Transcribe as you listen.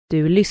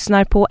Du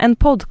lyssnar på en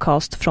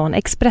podcast från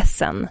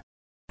Expressen.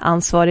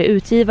 Ansvarig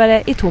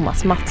utgivare är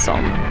Thomas Mattsson.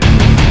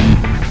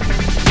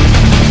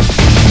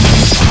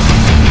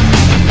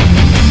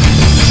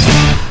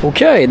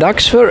 Okej,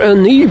 dags för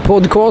en ny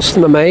podcast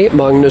med mig,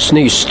 Magnus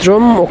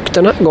Nyström, och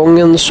den här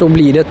gången så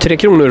blir det 3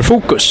 kronor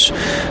fokus.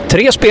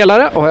 3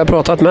 spelare har jag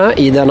pratat med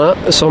i denna,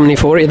 som ni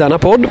får i denna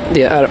podd.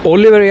 Det är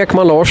Oliver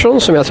Ekman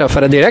Larsson som jag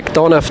träffade direkt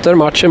dagen efter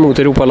matchen mot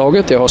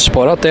Europalaget. Jag har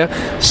sparat det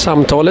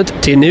samtalet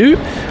till nu.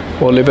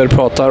 Oliver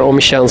pratar om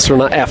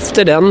känslorna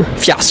efter den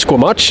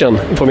fiaskomatchen.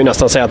 Får vi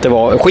nästan säga att det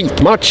var en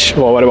skitmatch,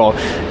 vad det var.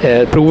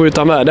 Prov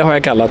utan värde har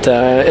jag kallat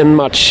det. En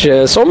match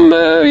som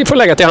vi får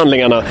lägga till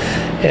handlingarna.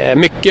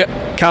 Mycket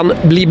kan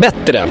bli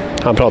bättre.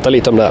 Han pratar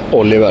lite om det,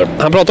 Oliver.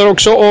 Han pratar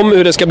också om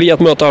hur det ska bli att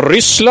möta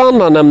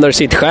Ryssland. Han nämner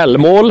sitt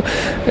självmål.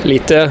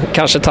 Lite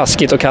kanske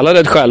taskigt att kalla det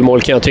ett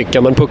självmål kan jag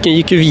tycka. Men pucken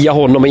gick ju via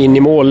honom in i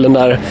mål den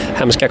där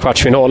hemska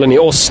kvartsfinalen i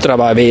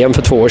Ostrava i VM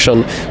för 2 år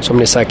sedan. Som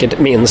ni säkert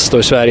minns då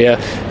i Sverige.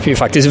 Vi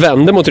faktiskt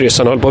vände mot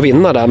Ryssland och höll på att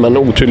vinna där, men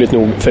oturligt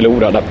nog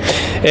förlorade.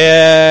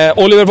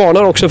 Oliver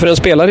varnar också för en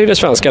spelare i det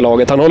svenska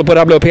laget. Han håller på att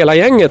rabbla upp hela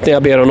gänget när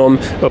jag ber honom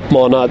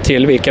uppmana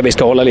till vilka vi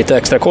ska hålla lite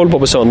extra koll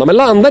på söndag. Men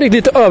landar i ett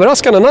lite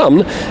överraskande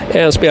namn.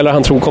 En spelare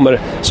han tror kommer,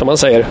 som man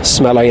säger,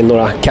 smälla in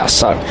några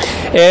kassar.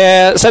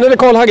 Sen är det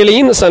Carl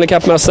Hagelin, Stanley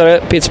Cup-mästare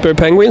Pittsburgh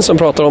Penguins, som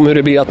pratar om hur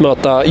det blir att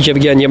möta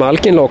Evgenij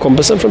Malkin,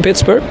 lagkompisen från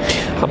Pittsburgh.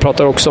 Han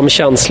pratar också om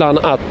känslan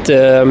att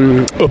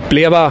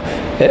uppleva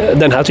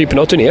den här typen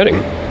av turnering.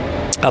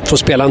 Att få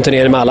spela en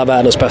turnering med alla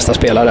världens bästa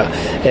spelare.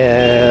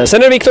 Sen är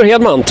det Victor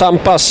Hedman,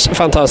 Tampas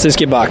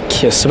fantastiske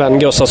back. Sven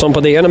Gustafsson på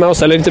DN är med och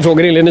ställer lite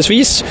frågor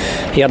inledningsvis.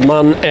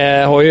 Hedman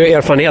har ju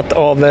erfarenhet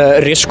av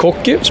rysk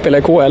hockey, spelar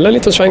i KL en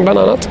liten sväng bland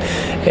annat.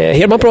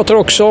 Hedman pratar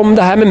också om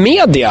det här med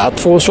media, att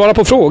få svara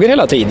på frågor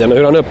hela tiden och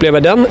hur han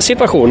upplever den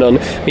situationen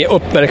med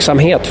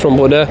uppmärksamhet från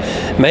både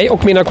mig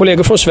och mina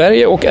kollegor från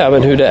Sverige och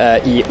även hur det är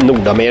i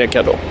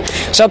Nordamerika då.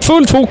 Så att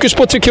fullt fokus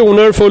på 3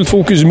 kronor, fullt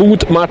fokus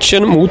mot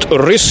matchen mot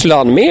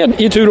Ryssland med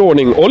i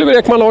turordning Oliver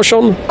Ekman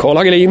Larsson, Carl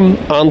Hagelin,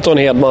 Anton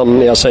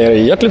Hedman. Jag säger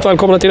hjärtligt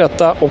välkomna till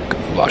detta och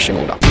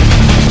varsågoda.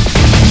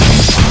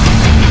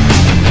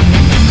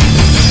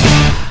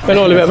 Men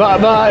Oliver,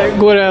 vad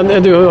går det?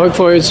 Du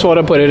får ju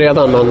svara på det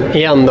redan, men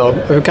igen då,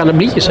 hur kan det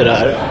bli så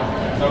där?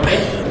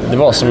 Det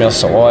var som jag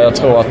sa, jag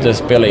tror att det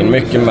spelar in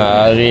mycket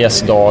med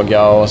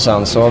resdagar och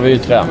sen så har vi ju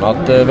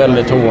tränat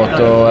väldigt hårt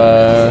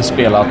och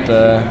spelat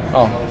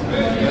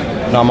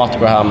några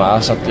matcher här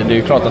med, så att det är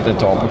ju klart att det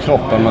tar på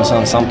kroppen, men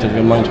sen samtidigt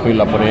vill man inte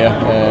skylla på det.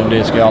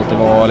 Det ska ju alltid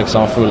vara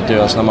liksom fullt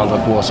ös när man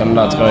tar på sig den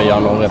där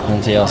tröjan och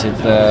representerar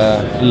sitt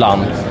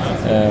land,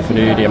 för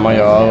det är ju det man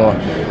gör och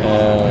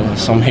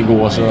som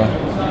igår så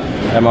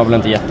är man väl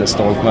inte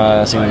jättestolt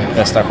med sin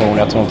prestation.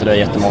 Jag tror inte det är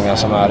jättemånga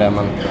som är det,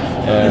 men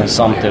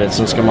samtidigt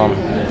så ska man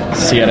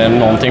se det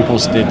någonting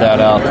positivt där,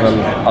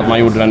 att man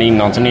gjorde den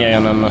innan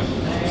turneringen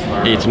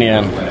i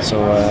turneringen. Så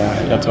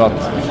jag tror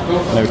att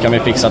nu kan vi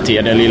fixa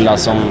till det lilla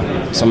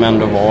som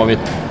ändå var. Vi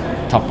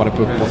tappade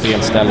puck på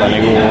fel ställen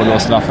igår och då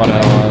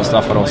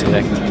straffade oss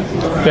direkt.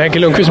 Henke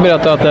Lundqvist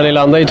berättade att när ni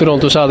landade i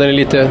Toronto så hade ni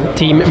lite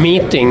team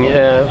meeting.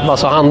 Vad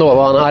sa han då?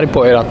 Var han arg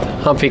på er att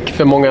han fick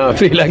för många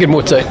friläger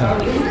mot sig?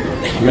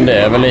 Men det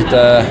är väl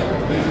lite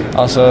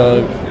att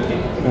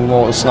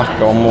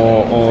snacka om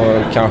och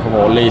kanske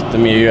vara lite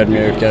mer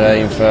ödmjukare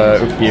inför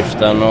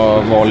uppgiften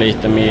och vara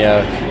lite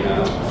mer,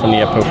 få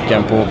ner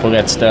pucken på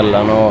rätt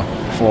ställen, och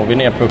får vi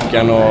ner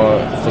pucken och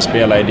får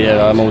spela i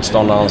deras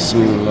motståndarens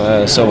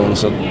zon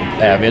så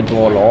är vi ett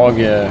bra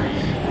lag.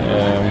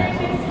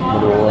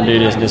 Och då,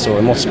 det är så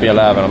vi måste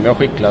spela även om vi har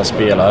skickliga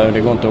spelare. Det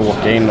går inte att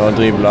åka in och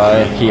dribbla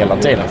hela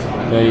tiden.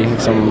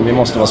 Vi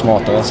måste vara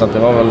smartare, så att det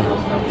var väl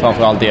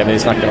framförallt det vi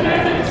snackade om.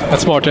 Ett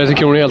smartare 3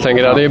 kronor helt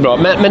enkelt, det är bra.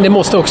 Men det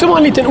måste också vara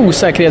en liten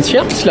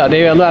osäkerhetskänsla. Det är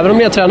ju ändå, även om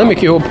ni har tränat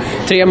mycket ihop,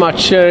 3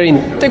 matcher,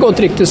 inte gått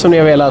riktigt som ni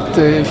har velat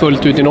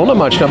fullt ut i någon av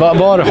matcherna.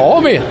 Var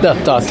har vi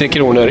detta 3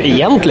 kronor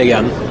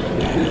egentligen?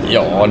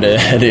 Ja, det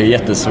är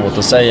jättesvårt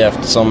att säga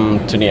eftersom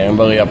turneringen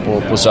börjar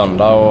på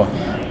söndag och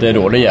det är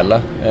då det gäller.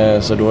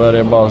 Så då är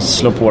det bara att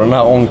slå på den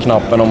här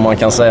on-knappen om man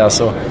kan säga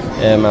så.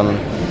 Men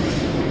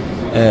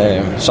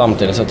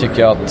samtidigt så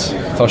tycker jag att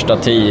första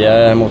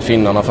 10 mot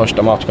finnarna,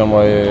 första matchen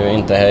var ju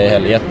inte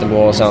heller jättebra,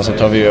 och sen så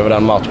tar vi över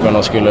den matchen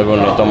och skulle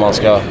vunnit om man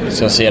ska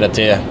se det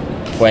till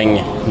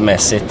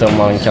poängmässigt, om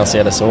man kan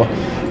se det så.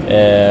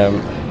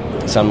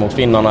 Sen mot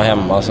finnarna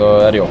hemma så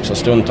är det också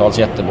stundtals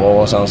jättebra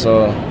och sen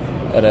så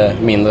är det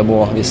mindre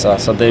bra vissa,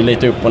 så det är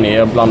lite upp och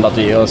ner blandat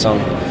i, och sen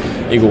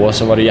igår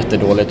så var det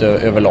jättedåligt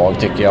överlag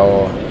tycker jag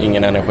och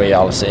ingen energi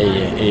alls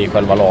i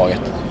själva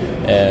laget.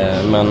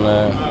 Men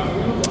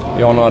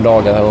vi har några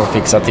dagar här att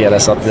fixa till det,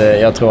 så att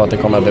jag tror att det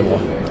kommer att bli bra.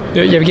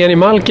 Evgenij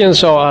Malkin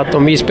sa att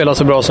om vi spelar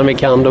så bra som vi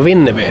kan, då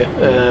vinner vi.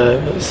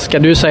 Ska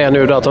du säga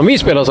nu då att om vi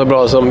spelar så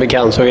bra som vi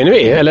kan så vinner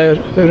vi?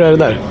 Eller hur är det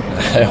där?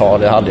 Ja,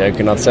 det hade jag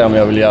kunnat säga om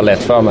jag vill göra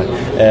lätt för mig.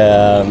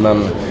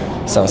 Men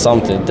sen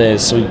samtidigt, det är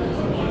så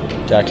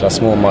jäkla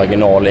små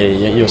marginal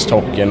i just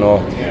hockeyn, och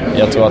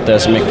jag tror att det är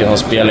så mycket som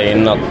spelar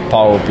in, att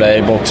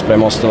powerplay, boxplay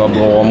måste vara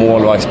bra,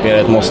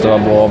 målvaktsspelet måste vara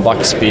bra,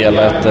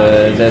 backspelet,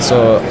 det är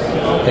så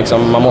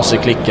liksom, man måste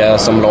klicka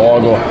som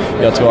lag, och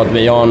jag tror att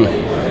vi har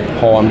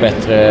en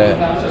bättre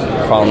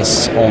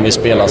chans om vi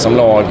spelar som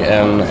lag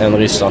än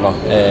ryssarna.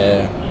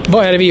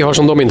 Vad är det vi har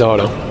som de inte har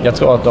då? Jag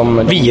tror att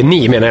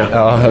ni menar jag.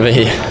 Ja,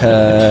 vi.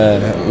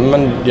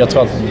 Men jag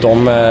tror att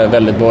de är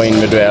väldigt bra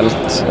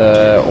individuellt,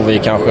 och vi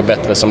kanske är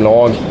bättre som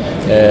lag,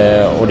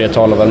 och det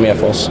talar väl mer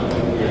för oss.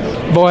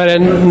 Vad är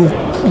det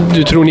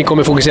du tror ni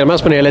kommer fokusera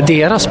mest på när det gäller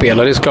deras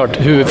spelare? Det är klart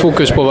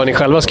huvudfokus på vad ni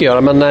själva ska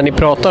göra, men när ni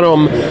pratar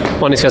om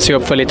vad ni ska se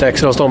upp för lite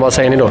extra stånd, vad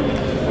säger ni då?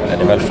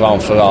 Det är väl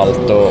framför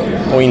allt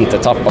och inte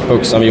tappa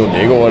puck som vi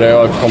gjorde igår.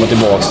 Jag kommer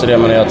tillbaka till det,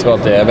 men jag tror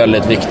att det är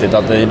väldigt viktigt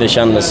att det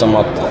kändes som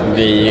att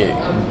vi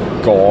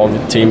gav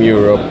Team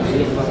Europe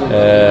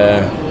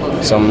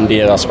som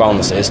deras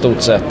chans i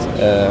stort sett.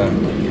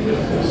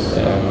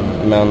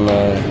 Men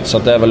så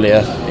att det är väl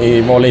det.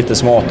 Var lite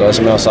smartare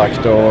som jag har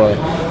sagt, och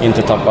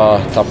inte tappa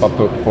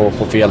puck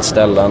på fel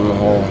ställen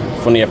och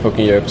få ner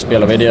pucken djupt.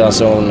 Spelar vi i deras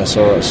zon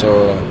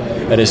så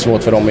är det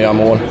svårt för dem att göra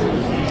mål.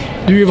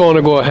 Du är ju van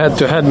att gå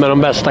head-to-head med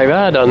de bästa i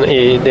världen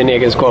i din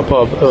egenskap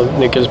av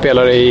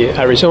nyckelspelare i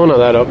Arizona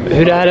där då.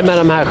 Hur är det med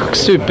de här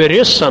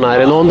superryssarna? Är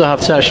det någon du har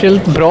haft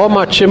särskilt bra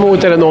matcher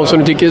mot, eller någon som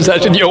du tycker är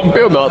särskilt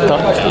jobbig att möta?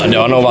 Det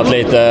har nog varit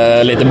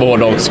lite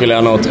både och, skulle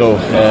jag nog tro.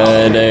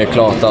 Det är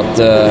klart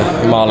att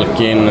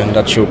Malkin,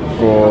 Datsjuk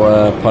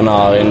och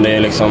Panarin,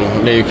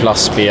 det är ju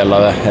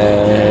klassspelare.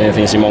 Det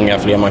finns ju många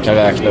fler man kan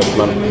räkna upp,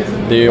 men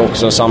det är ju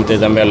också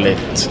samtidigt en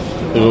väldigt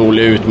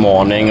rolig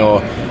utmaning,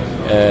 och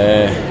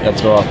jag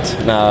tror att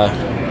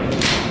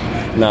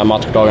när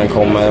matchdagen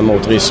kommer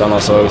mot ryssarna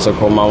så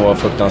kommer man vara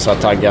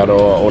fruktansvärt taggad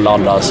och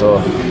laddad,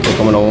 så det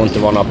kommer nog inte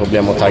vara några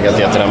problem att tagga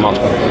till den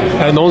matchen.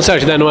 Är det någon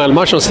särskild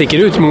NHL-match som sticker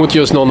ut mot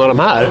just någon av de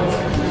här?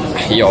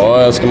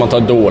 Ja, ska man ta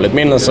ett dåligt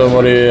minne så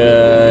var det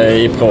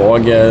ju i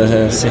Prag.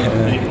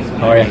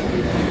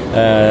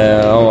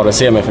 Var det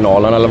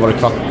semifinalen eller var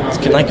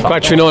det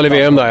kvartsfinal i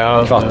VM där,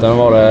 ja. Kvarten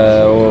var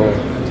det, och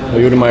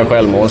då gjorde man ju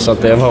självmål, så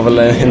att det var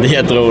väl inte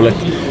jätteroligt.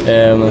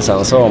 Men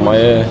sen så har man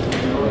ju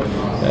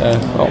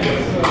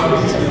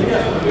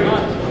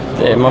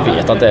man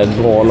vet att det är ett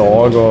bra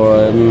lag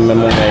och med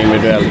många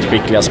individuellt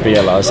skickliga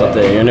spelare, så att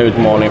det är ju en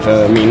utmaning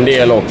för min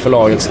del och för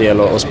lagets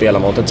del att spela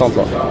mot ett sånt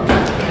lag.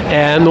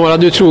 Några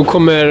du tror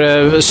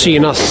kommer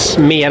synas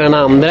mer än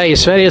andra i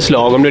Sveriges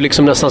lag, om du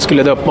liksom nästan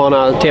skulle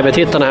uppmana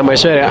tv-tittarna hemma i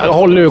Sverige,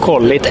 håll nu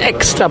koll lite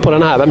extra på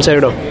den här, vem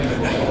säger du då?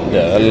 Det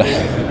är väl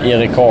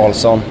Erik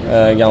Karlsson,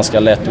 ganska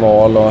lätt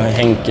val, och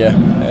Henke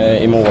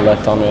i målet,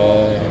 han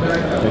är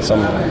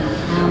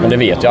men det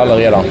vet ju alla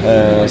redan.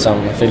 Sen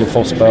Filip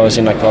Forsberg har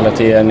sina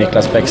kvaliteter,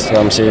 Niklas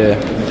Bäckström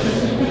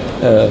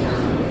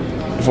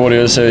får det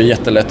ju se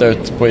jättelätt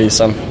ut på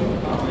isen.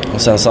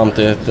 Och sen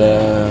samtidigt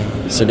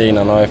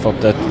Sedinarna har ju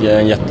fått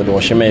en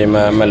jättebra kemi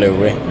med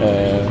Louis,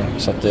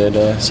 så att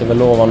det ser väl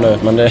lovande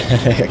ut, men det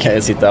jag kan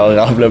ju sitta och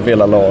rabbla upp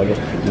hela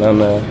laget,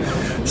 men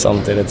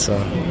samtidigt så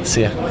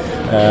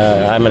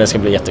nej, men det ska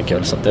bli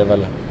jättekul, så att det är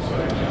väl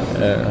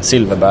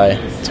Silverberg,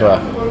 tror jag,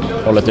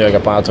 håller ett öga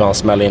på. Jag tror han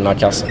smäller in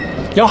kassan.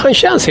 Ja, han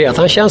känns het.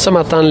 Han känns som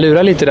att han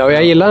lurar lite där. Och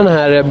jag gillar den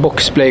här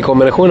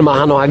boxplay-kombinationen med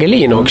han och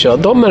Hagelin också.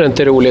 De är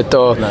inte roligt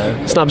och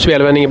snabb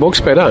spelvändning i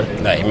boxplay där.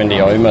 Nej, men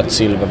jag har ju mött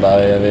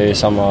Silverberg. Vi är i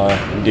samma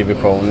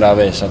division där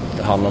vi, så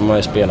att han har man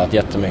ju spelat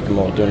jättemycket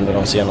mot under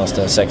de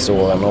senaste 6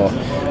 åren. Och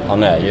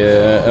han är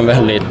ju en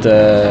väldigt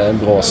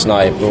bra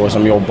sniper och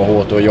som jobbar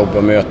hårt och jobbar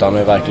att möta. Han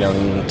är verkligen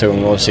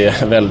tung och ser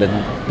väldigt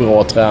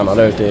bra tränad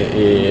ut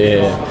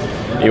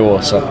i år,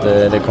 så att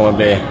det kommer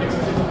bli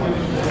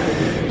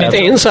lite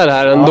inside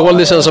här, en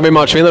doldisen som är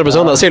matchvinnare på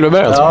söndag,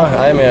 Silverberg alltså. Ja,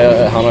 nej,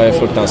 men han har ju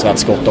fruktansvärt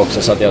skott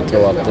också, så att jag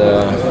tror att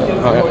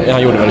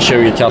han gjorde väl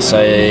 20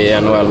 kassar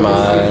i NHL med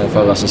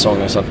förra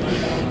säsongen, så att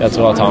jag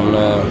tror att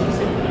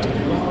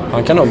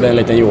han kan nog bli en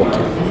liten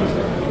joker.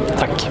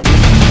 Tack.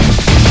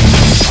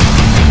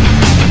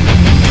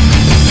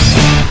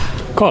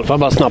 Carl, får jag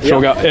bara snabbt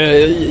fråga.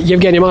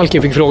 Evgenij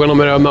Malkin fick frågan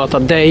om att möta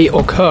dig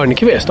och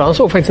Hörnqvist. Han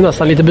såg faktiskt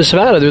nästan lite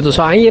besvärad ut och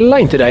sa att han gillar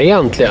inte det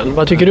egentligen.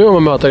 Vad tycker du om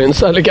att möta din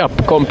Stanley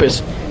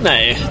Cup-kompis?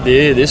 Nej,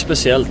 det är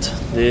speciellt.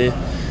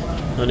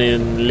 Han är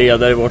en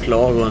ledare i vårt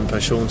lag och en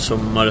person som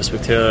man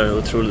respekterar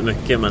otroligt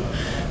mycket, men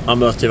man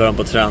möter ju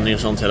varandra på träning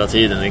och sånt hela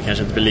tiden. Det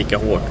kanske inte blir lika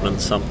hårt, men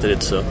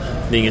samtidigt så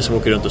det är ingen som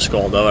åker runt och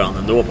skadar varandra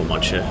ändå på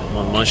matcher.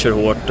 Man kör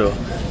hårt och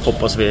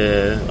hoppas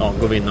vi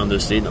går vinnande ur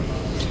striden.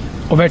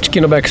 Och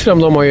Ovechkin och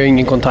Bäckström, de har ju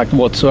ingen kontakt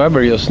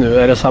whatsoever just nu.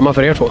 Är det samma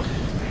för er två?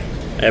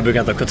 Jag brukar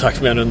inte ha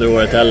kontakt med honom under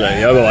året heller.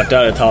 Jag har bara varit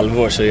där ett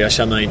halvår, så jag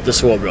känner inte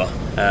så bra.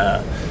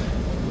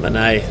 Men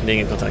nej, det är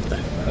ingen kontakt där.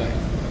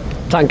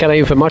 Tankarna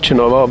inför matchen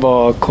då?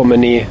 Vad kommer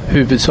ni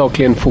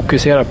huvudsakligen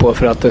fokusera på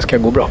för att det ska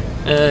gå bra?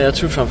 Jag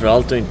tror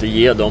framförallt att inte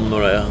ge dem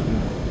några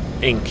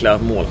enkla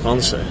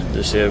målchanser.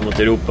 Du ser, mot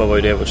Europa var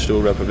ju det vårt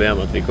stora problem,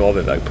 att vi gav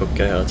iväg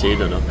puckar hela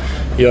tiden.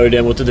 Och gör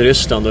det mot ett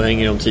Ryssland, då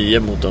hänger de 10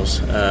 mot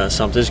oss.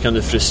 Samtidigt kan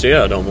du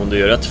frustrera dem om du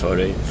gör rätt för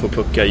dig. Få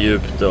puckar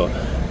djupt och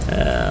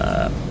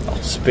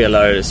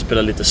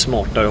spelar lite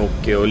smartare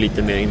hockey och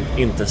lite mer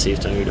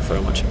intensivt än vi gjorde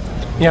förra matchen.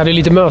 Ni hade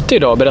lite möte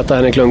idag, berättade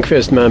Henrik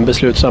Lundqvist med en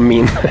beslutsam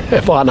min.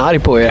 Var han arg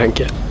på er,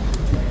 Henke?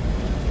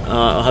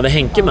 Hade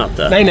Henke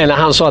möte? Nej,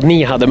 han sa att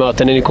ni hade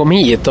möte när ni kom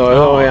hit.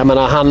 Och jag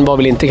menar, han var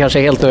väl inte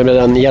kanske helt nöjd med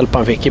den hjälp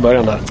han fick i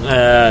början där?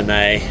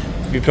 Nej,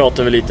 vi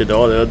pratade väl lite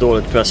idag. Det var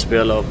dåligt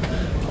pressspel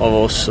av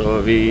oss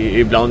och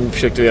ibland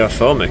försökte vi göra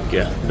för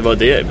mycket. Det var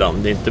det ibland.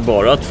 Det är inte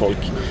bara att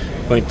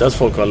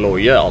folk var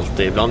loja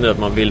alltid. Ibland är det att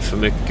man vill för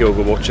mycket och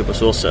gå bort sig på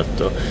så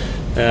sätt. Och,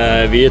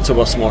 vi är ett så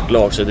pass smart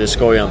lag så det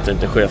ska egentligen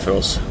inte ske för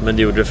oss. Men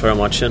det gjorde det förra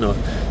matchen och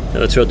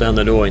jag tror att det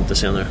händer då, inte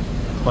senare.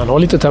 Man har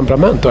lite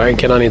temperament och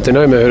Henke, han är inte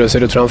nöjd med hur det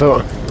ser ut framför,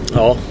 va?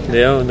 Ja,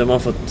 det har man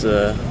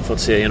fått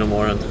se genom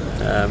åren.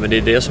 Men det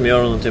är det som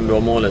gör honom till en bra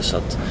målis.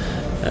 Att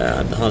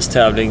hans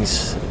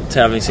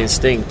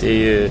tävlingsinstinkt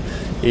är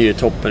ju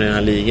toppen i den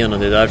här ligan och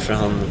det är därför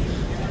han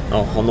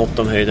har nått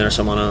de höjderna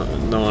som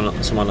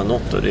han har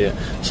nått. Och det,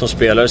 som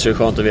spelare så är det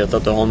skönt att veta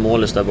att du har en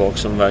målis där bak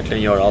som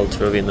verkligen gör allt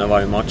för att vinna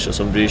varje match och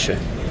som bryr sig.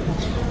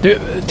 Du,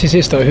 till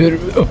sist då, hur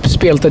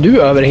uppspelt är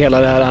du över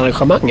hela det här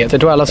arrangemanget?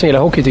 Jag tror alla som gillar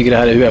hockey tycker det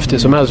här är hur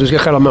häftigt som helst. Du ska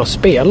själva med och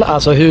spela.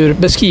 Alltså hur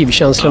beskriv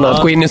känslorna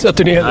att gå in i en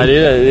turnering? Ja,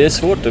 det är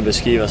svårt att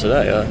beskriva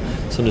sådär.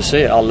 Som du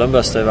säger, alla de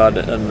bästa i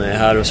världen är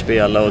här och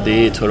spela och det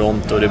är i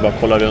Toronto och det är bara att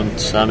kolla runt.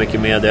 Så här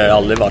mycket med det har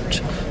aldrig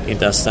varit.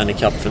 Inte ens Stanley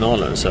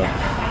Cup-finalen. Så,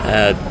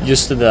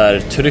 just det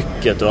där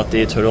trycket och att det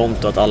är i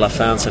Toronto, att alla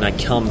fansen här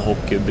kan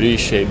hockey, bryr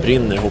sig,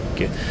 brinner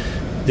hockey.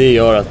 Det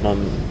gör att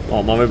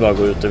man vill bara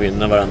gå ut och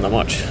vinna varenda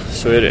match.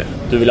 Så är det.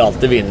 Du vill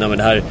alltid vinna, men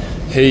det här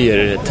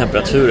höjer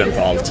temperaturen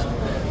på allt.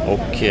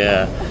 Och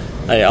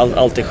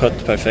allt är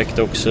skött perfekt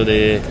också.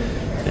 Det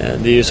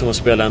är ju som att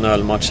spela en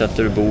ölmatch,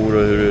 där du bor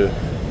och hur du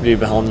blir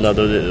behandlad.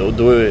 Och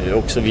då är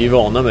också vi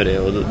vana med det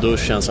och då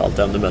känns allt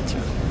ännu bättre.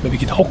 Men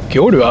vilket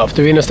hockeyår du har haft.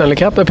 Du vinner Stanley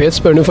Cup med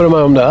Pittsburgh, nu får du med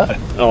om det här.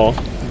 Ja,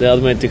 det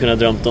hade man inte kunnat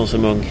drömt om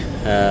som ung.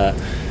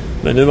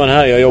 Men nu är man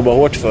här, jag jobbar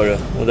hårt för det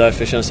och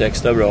därför känns det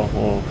extra bra.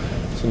 Och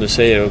som du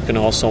säger, att kunna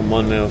ha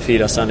sommaren med att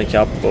fira Stanley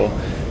Cup och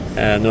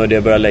nu har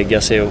det börjat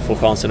lägga sig och få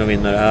chansen att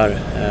vinna det här.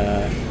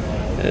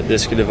 Det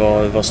skulle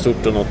vara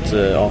stort och något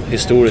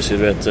historiskt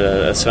ur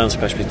ett svenskt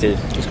perspektiv.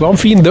 Det ska vara en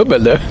fin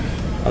dubbel, du.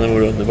 Ja, det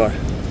vore underbar.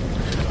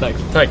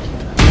 Tack.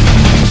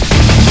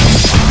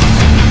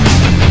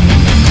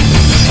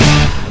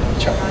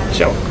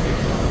 Ciao.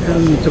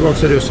 Tillbaka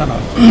till ryssarna.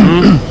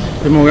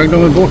 Det många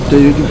glömmer bort det är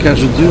ju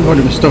kanske du har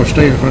den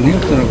största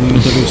erfarenheten av att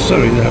möta ryssar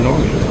i det här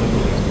laget.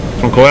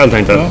 Från KL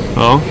tänkte jag?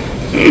 Ja.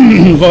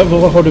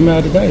 Vad har du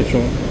med dig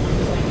därifrån?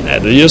 Nej,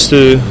 det är just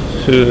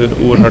hur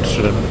oerhört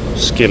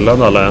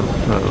skillade alla är.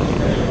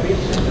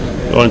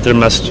 Det var inte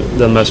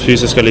den mest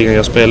fysiska ligan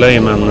jag spelade i,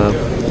 men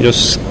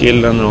just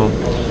skillen och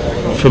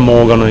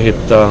förmågan att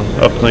hitta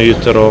öppna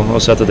ytor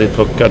och sätta dit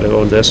puckar, det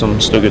var det som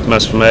stod ut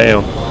mest för mig.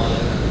 Och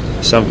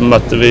sen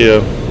mötte vi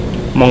ju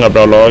många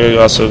bra lag.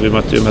 Alltså, vi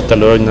mötte ju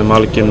Metallurgen,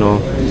 Malkin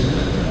och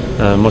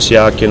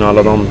Mosjakin och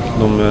alla de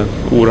är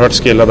oerhört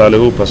skillade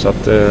allihopa. Så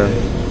att,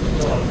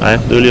 nej,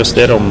 det är väl just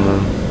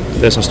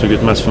det som stod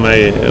ut mest för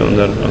mig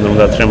under de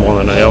där 3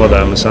 månaderna jag var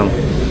där. Men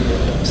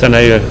sen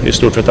är ju i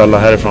stort sett alla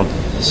härifrån.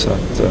 Så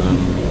att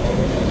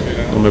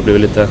de har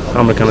blivit lite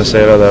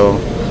amerikaniserade.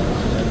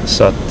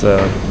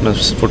 Men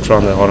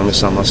fortfarande har de ju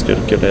samma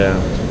styrka. Det är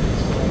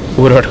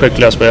oerhört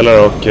skickliga spelare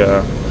och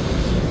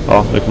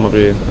det kommer att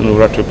bli en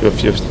oerhört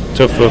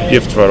tuff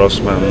uppgift för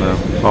oss, men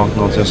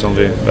någonting som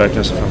vi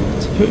verkligen ser fram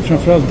emot.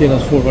 Framförallt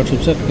deras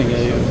forwardsuppsättning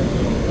är ju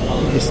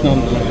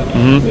hisnande.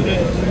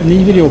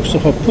 Ni vill ju också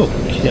ha puck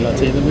hela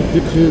tiden.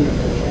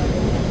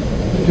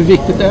 Hur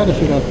viktigt är det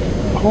för att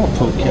ha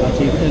puck hela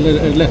tiden? Eller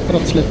är det lättare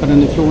att släppa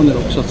den ifrån er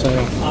också, så att säga,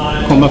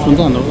 komma från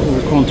den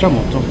och kontra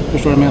mot dem?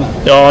 Förstår du vad jag menar?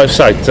 Ja,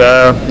 exakt.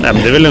 Nej, men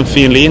det är väl en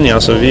fin linje.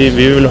 Alltså, vi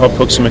vill ha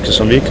puck så mycket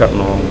som vi kan.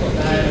 Och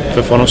för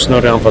att få någon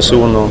snurrig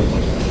anfallszon och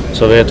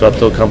så vet vi att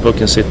då kan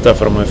pucken sitta,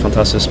 för de har ju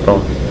fantastiskt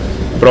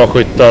bra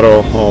skyttar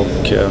och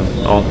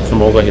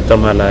förmåga att hitta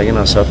de här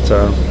lägena. Så att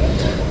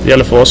det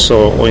gäller för oss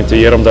att inte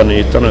ge dem den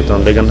ytan,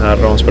 utan lägga den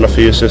här och spela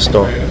fysiskt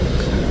och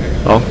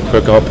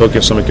försöka ha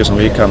pucken så mycket som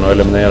vi kan och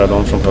eliminera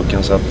dem från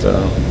pucken. Så att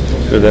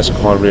det är det som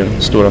kommer att bli den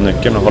stora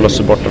nyckeln, och hålla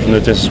sig borta från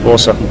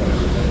utvisningsbåsen.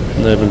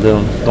 Det är väl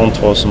de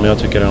 2 som jag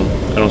tycker är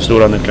de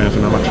stora nycklarna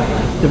för den här matchen.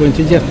 Det var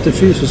inte en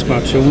jättefysisk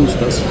match i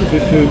onsdags.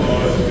 Hur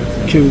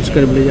kul ska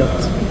det bli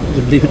att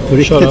det blir på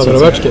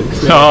riktigt?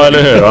 Ja,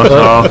 eller hur?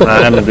 Ja,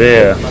 nej, men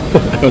det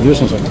du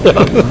som sagt.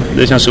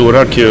 Det känns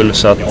oerhört kul,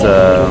 så att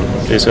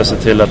vi ska se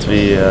till att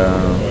vi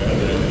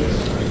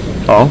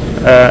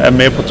är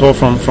med på tå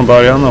från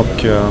början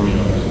och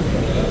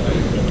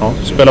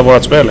spela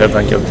vårt spel helt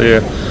enkelt.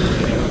 Det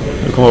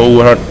kommer vara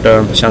oerhört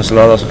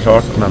känsloladdat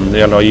såklart, men det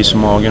gäller att ha is i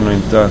magen och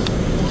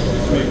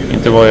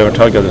inte vara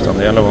övertaggad, utan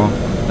det gäller att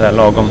vara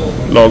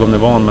lagom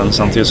nivån, men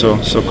samtidigt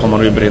så kommer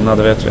det ju brinna,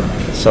 det vet vi.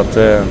 Så att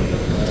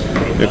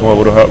vi kommer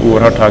vara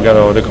oerhört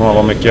taggade och det kommer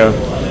vara mycket,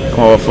 det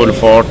kommer vara full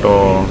fart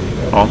och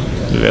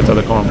du vet att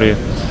det kommer bli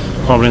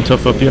en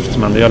tuff uppgift,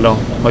 men det gäller att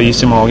ha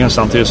is i magen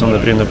samtidigt som det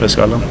brinner på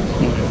skallen.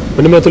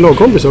 Men du möter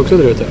lagkompis också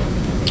där ute?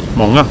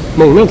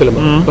 Många till och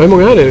med. Hur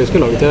många är det i ryska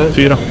laget?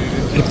 4.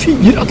 4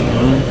 då?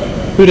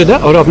 Hur är det?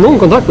 Har du haft någon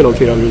kontakt med de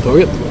 4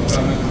 överhuvudtaget?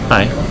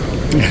 Nej.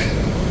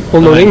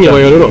 Om de ringer,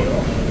 vad gör du då?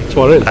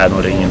 Svarar inte? Nej,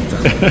 de ringer inte.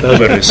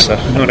 De är ryssar.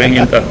 De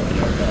ringer inte.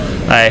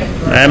 Nej,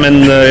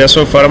 men jag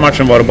såg förra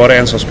matchen var det bara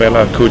en som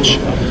spelade, Kuch.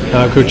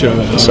 Ja, Kuch.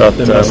 Så att,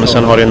 men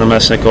sen har du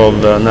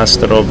Mesnikov,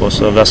 Nesterov och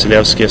så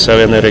Vasilevski. Så jag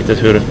vet inte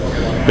riktigt hur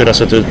det har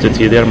sett ut i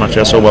tidigare matcher.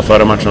 Jag såg bara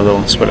förra matchen och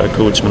då spelade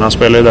Kuch. Men han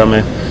spelade ju där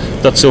med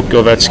Datsuki och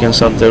Ovechkin,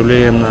 så att det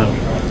blir en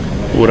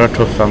oerhört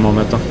tuff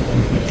moment då.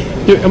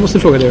 Du, jag måste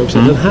fråga dig också,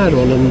 den här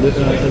rollen,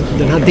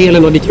 den här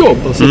delen av ditt jobb,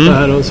 att sitta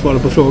här och svara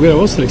på frågor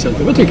av oss till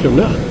exempel. Vad tycker du om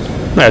det?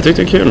 Nej, jag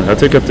tycker det är kul. Jag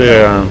tycker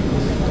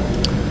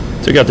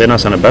att det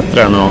nästan är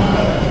bättre än att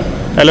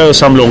eller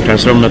samla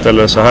omklädningsrummet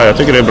eller så här. Jag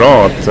tycker det är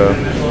bra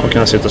att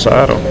kunna sitta så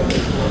här då.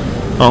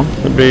 Ja,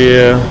 det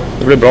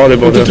blir bra. Det är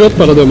både... Är du trött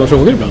på alla dumma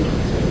frågor ibland?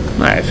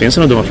 Nej, finns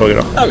det några dumma frågor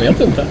då? Jag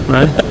vet inte.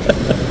 Nej.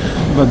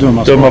 Vad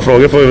dumma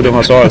frågor får ju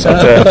dumma svar. Så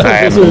att,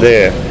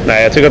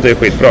 nej, jag tycker att det är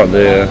skitbra.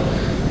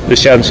 Det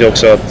känns ju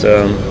också att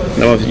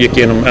när man gick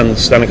igenom en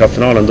Stanley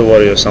Cup-finalen, då var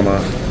det ju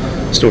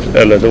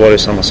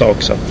samma sak.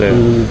 Så att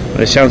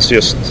det känns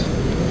just...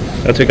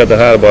 Jag tycker att det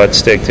här är bara ett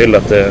steg till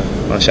att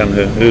man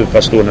känner hur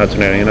pass stor den här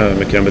turneringen är, hur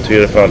mycket den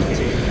betyder för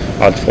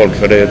allt folk.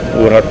 För det är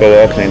oerhört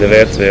bevakning, det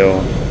vet vi. Och,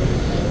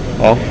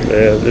 ja,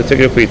 det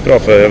tycker jag är skitbra,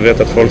 för jag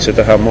vet att folk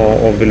sitter hemma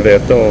och vill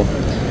veta, och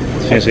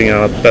det finns inget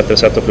annat bättre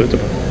sätt att få ut det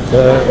på.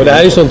 Och det här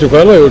är ju sånt du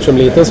själv har gjort som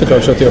liten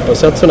såklart, så att du har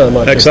sett sådana här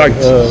matcher.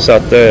 Exakt,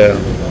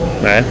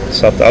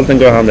 så att allting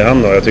går hand i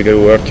hand, och jag tycker det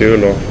är oerhört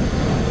kul och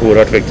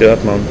oerhört viktigt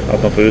att man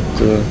får ut,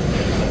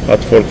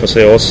 att folk får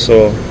se oss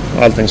och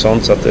allting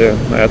sånt, så att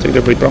jag tycker det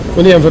är skitbra.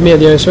 Och det jämför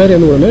media i Sverige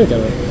och Nordamerika,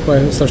 vad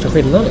är den största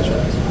skillnaden?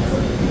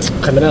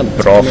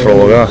 Generellt? Bra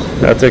fråga.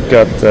 Jag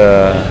tycker att...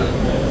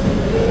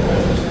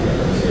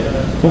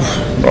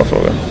 bra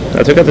fråga.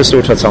 Jag tycker att det är i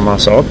stort sett samma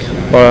sak.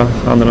 Bara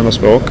annorlunda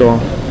språk och...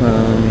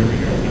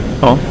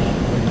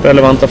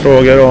 relevanta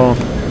frågor, och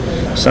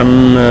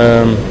sen...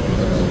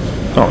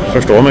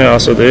 förstår man ju.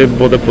 Alltså, det är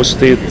både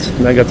positivt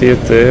och negativt.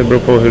 Det beror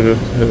på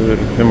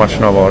hur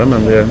matcherna har varit,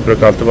 men det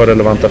brukar alltid vara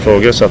relevanta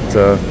frågor, så att...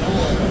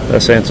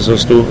 Jag ser inte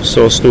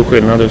så stor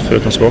skillnad ut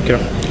förutom språket.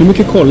 Hur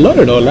mycket kollar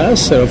du då?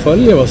 Läser och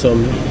följer vad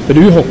som... För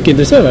du är ju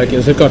hockeyintresserad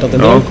verkligen, så det är klart att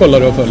en del kollar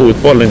du och följer.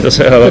 Fotboll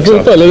intresserad också.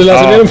 Fotboll? Eller du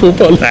läser mer än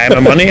fotboll? Nej,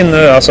 men man är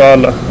inne... Alltså...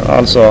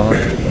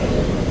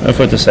 Jag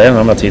får inte säga den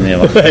andra tidningen,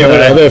 va?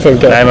 det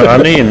funkar. Nej, men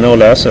han är inne och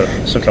läser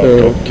såklart.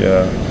 Och,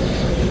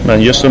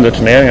 men just under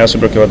turneringar så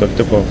brukar jag vara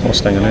duktig på att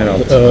stänga ner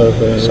allt.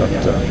 Så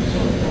att...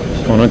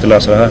 Jag kommer nog inte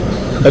läsa det här.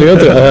 Det gör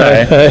inte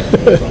det? Nej.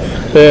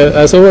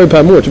 Så var ju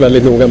Per Mårts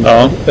väldigt noga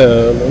med.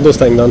 Då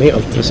stängde han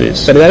helt.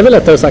 Precis. Men det är väl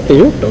lättare sagt än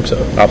gjort också?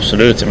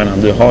 Absolut, jag menar,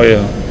 du har ju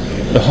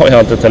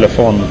alltid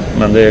telefon,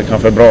 men det är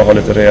kanske bra att ha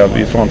lite rehab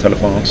ifrån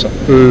telefon också.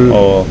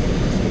 Och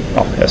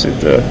jag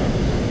sitter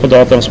på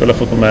datorn och spelar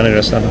fotboll med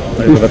istället.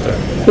 Det är bättre.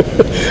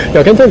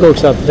 Jag kan tänka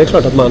också att det är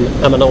klart att om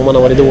man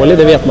har varit dålig,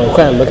 det vet man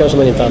själv, då kanske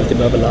man inte alltid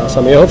behöver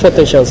läsa. Men jag har fått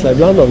en känsla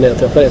ibland av när jag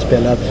träffar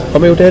spelare att har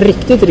man gjort en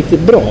riktigt, riktigt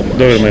bra match,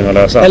 då vill man ju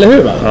läsa. Eller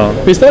hur, va? Ja.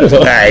 Visst är det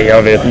så? Nej,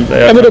 jag vet inte.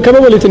 Ja, men då kan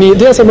man vara lite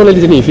dels att man är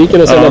lite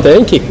nyfiken och sen att det är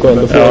en kick och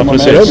ändå får man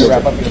precis.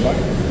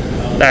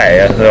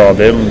 Nej,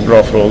 det är en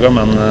bra fråga,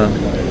 men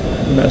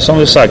som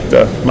du sagt,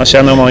 man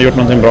känner om man har gjort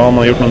någonting bra, om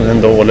man har gjort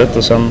någonting dåligt,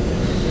 och sen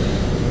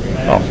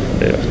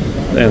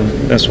det är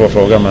en svår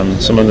fråga, men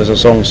som under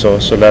säsong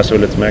så läser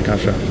vi lite mer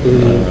kanske.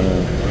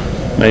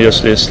 Men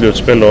just i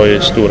slutspel och i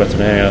stora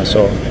turneringar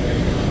så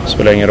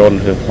spelar det ingen roll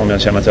om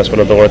jag känner att jag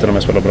spelar dåligt eller om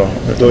jag spelar bra.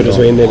 Då är det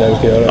så inne i det du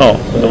ska göra? Ja,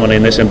 då är man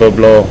inne i sin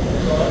bubbla, och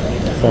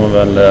får man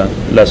väl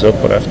läsa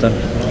upp på det efter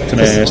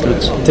turneringen är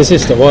slut. Till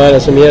sist då, vad är det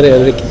som ger dig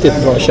en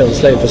riktigt bra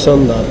känsla inför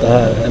söndag att det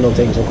här är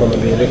någonting som kommer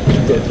bli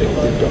riktigt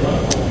bra?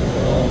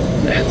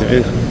 Nej, det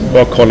är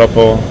bara kolla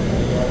på,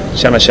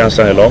 känna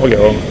känslan i laget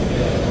och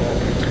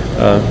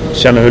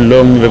känner hur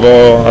lugn vi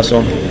var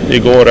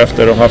igår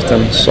efter att ha haft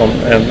en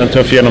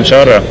tuff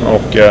genomkörare,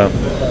 och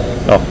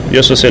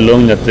just att se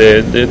lugnet,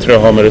 det tror jag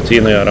har med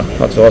rutin att göra,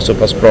 att vi har så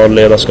pass bra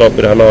ledarskap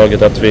i det här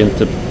laget, att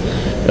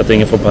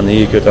ingen får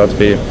panik, utan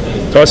att vi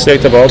tar ett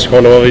steg tillbaka,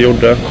 kollar vad vi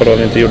gjorde, kollar vad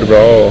vi inte gjorde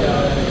bra,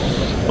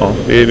 och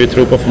vi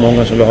tror på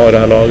förmågan som vi har i det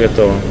här laget,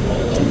 och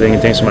det är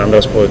ingenting som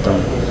ändras på,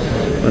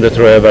 men det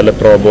tror jag är väldigt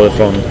bra både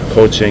från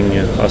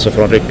coaching, alltså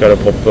från Rickard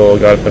och Poppe och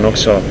Garpen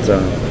också, att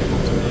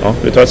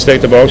vi tar ett steg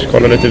tillbaka,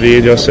 kollar lite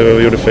video, ser vad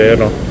vi gjorde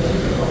fel, och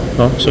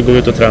så går vi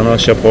ut och tränar och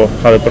kör på.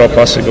 Hade ett bra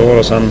pass igår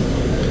och sen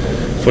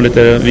får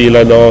lite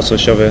vila idag, och så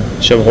kör vi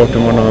hårt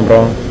imorgon och en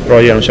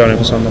bra genomkörning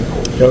på söndag.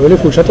 Jag vill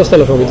fortsätta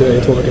ställa frågor till dig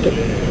i 2 veckor till.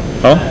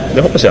 Ja,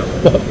 det hoppas jag.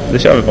 Det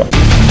kör vi på.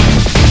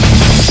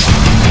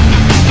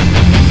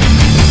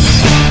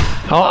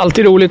 Ja,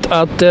 alltid roligt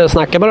att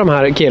snacka med de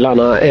här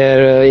killarna.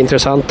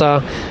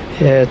 Intressanta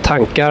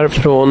tankar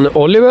från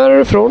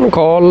Oliver, från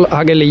Carl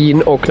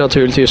Hagelin och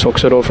naturligtvis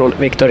också då från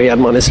Victor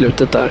Edman i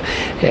slutet där.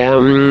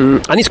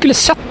 Ni skulle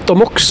sett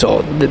dem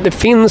också. Det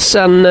finns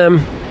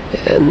en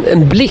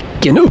blick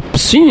vilken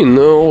uppsyn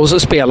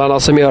hos spelarna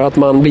som gör att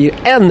man blir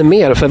än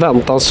mer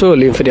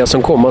förväntansfull inför det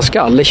som komma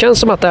skall. Det känns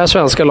som att det här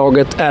svenska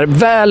laget är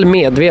väl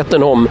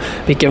medveten om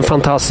vilken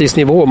fantastisk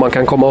nivå man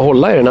kan komma att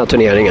hålla i den här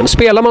turneringen.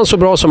 Spelar man så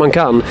bra som man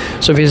kan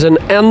så finns en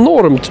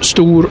enormt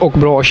stor och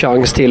bra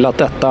chans till att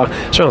detta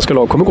svenska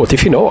lag kommer gå till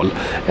final.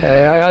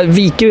 Jag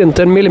viker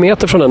inte en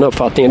millimeter från den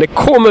uppfattningen. Det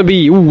kommer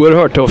bli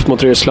oerhört tufft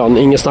mot Ryssland,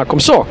 ingen snack om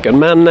saken,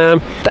 men det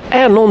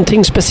är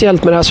någonting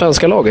speciellt med det här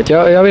svenska laget.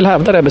 Jag vill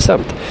hävda det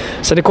bestämt.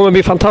 Så det kommer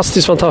bli fantastiskt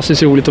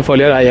roligt att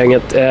följa det här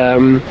gänget.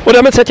 Och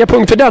därmed sätter jag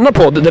punkt för denna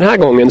podd den här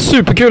gången.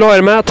 Superkul att ha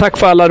er med. Tack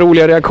för alla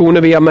roliga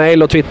reaktioner via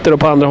mail och Twitter och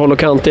på andra håll och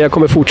kanter. Jag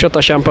kommer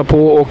fortsätta kämpa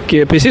på och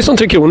precis som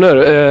 3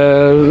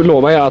 Kronor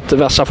lovar jag att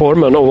vässa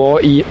formen och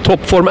vara i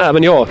toppform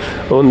även jag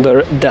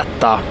under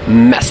detta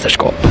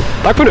mästerskap.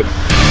 Tack för nu!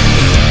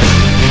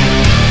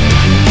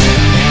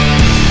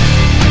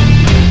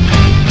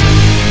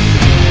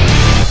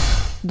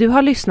 Du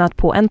har lyssnat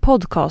på en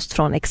podcast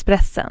från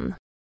Expressen.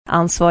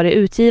 Ansvarig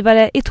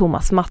utgivare är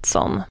Thomas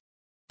Mattsson.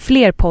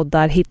 Fler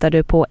poddar hittar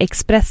du på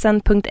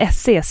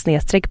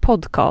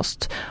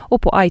expressen.se/podcast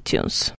och på iTunes.